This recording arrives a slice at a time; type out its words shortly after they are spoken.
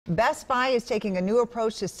Best Buy is taking a new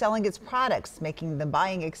approach to selling its products, making the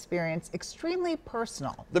buying experience extremely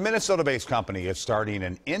personal. The Minnesota-based company is starting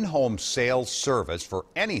an in-home sales service for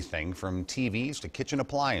anything from TVs to kitchen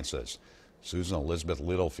appliances. Susan Elizabeth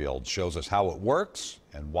Littlefield shows us how it works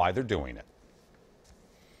and why they're doing it.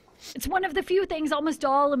 It's one of the few things almost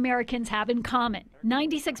all Americans have in common.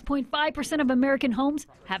 96.5% of American homes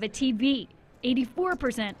have a TV.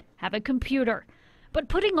 84% have a computer. But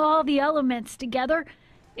putting all the elements together,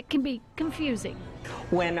 it can be confusing.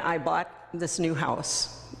 When I bought this new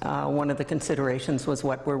house, one of the considerations was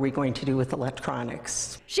what were we going to do with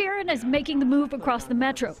electronics. Sharon is making the move across the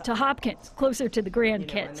metro to Hopkins, closer to the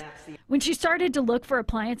grandkids. When she started to look for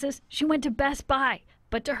appliances, she went to Best Buy.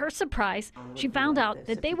 But to her surprise, she found out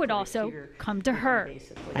that they would also come to her.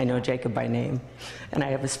 I know Jacob by name, and I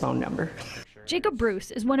have his phone number. Jacob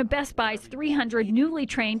Bruce is one of Best Buy's 300 newly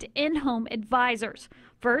trained in-home advisors.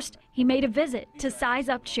 First, he made a visit to size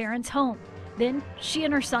up Sharon's home. Then she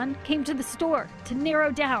and her son came to the store to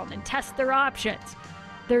narrow down and test their options,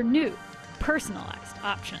 their new personalized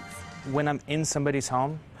options. When I'm in somebody's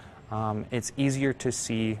home, it's easier to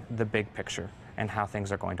see the big picture and how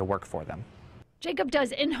things are going to work for them. Jacob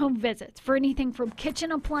does in-home visits for anything from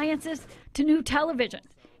kitchen appliances to new televisions.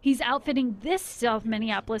 He's outfitting this South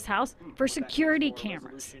Minneapolis house for security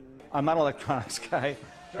cameras. I'm not an electronics guy.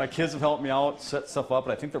 My kids have helped me out, set stuff up,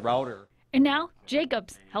 but I think the router. And now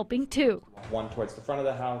Jacob's helping too. One towards the front of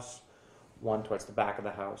the house, one towards the back of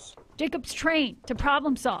the house. Jacob's trained to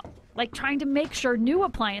problem solve, like trying to make sure new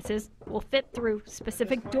appliances will fit through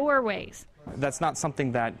specific doorways. That's not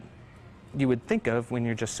something that you would think of when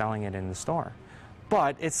you're just selling it in the store.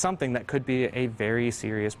 But it's something that could be a very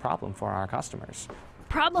serious problem for our customers.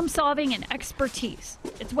 Problem solving and expertise.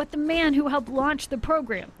 It's what the man who helped launch the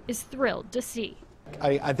program is thrilled to see.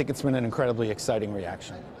 I think it's been an incredibly exciting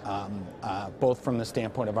reaction, both from the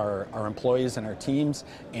standpoint of our employees and our teams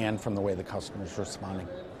and from the way the customers are responding.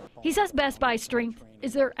 He says Best Buy's strength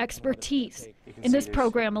is their expertise. And this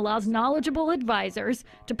program allows knowledgeable advisors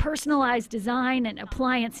to personalize design and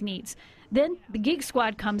appliance needs. Then the Geek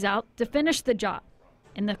Squad comes out to finish the job.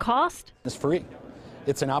 And the cost? It's free.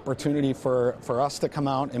 It's an opportunity for us to come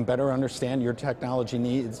out and better understand your technology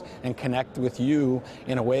needs and connect with you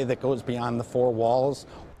in a way that goes beyond the four walls.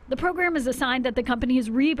 The program is a sign that the company is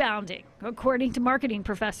rebounding, according to marketing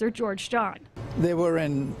professor George John. They were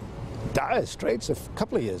in dire straits a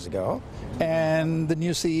couple of years ago, and the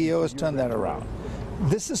new CEO has turned that around.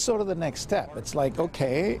 This is sort of the next step. It's like,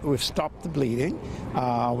 okay, we've stopped the bleeding,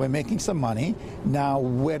 we're making some money, now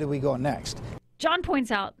where do we go next? John points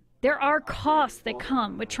out there are costs that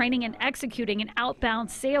come with training and executing an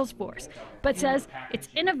outbound sales force, but says it's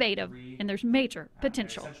innovative and there's major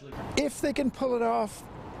potential. If they can pull it off,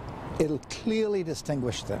 it'll clearly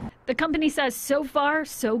distinguish them. The company says so far,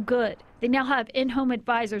 so good. They now have in-home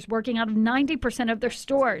advisors working out of 90% of their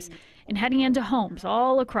stores and heading into homes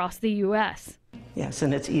all across the U.S. Yes,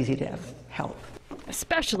 and it's easy to have help.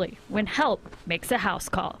 Especially when help makes a house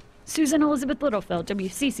call. Susan Elizabeth Littlefield,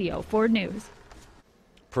 WCCO 4 News.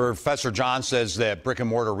 Professor John says that brick and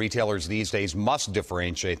mortar retailers these days must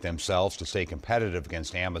differentiate themselves to stay competitive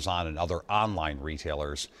against Amazon and other online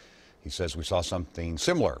retailers. He says we saw something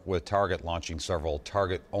similar with Target launching several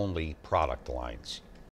Target-only product lines.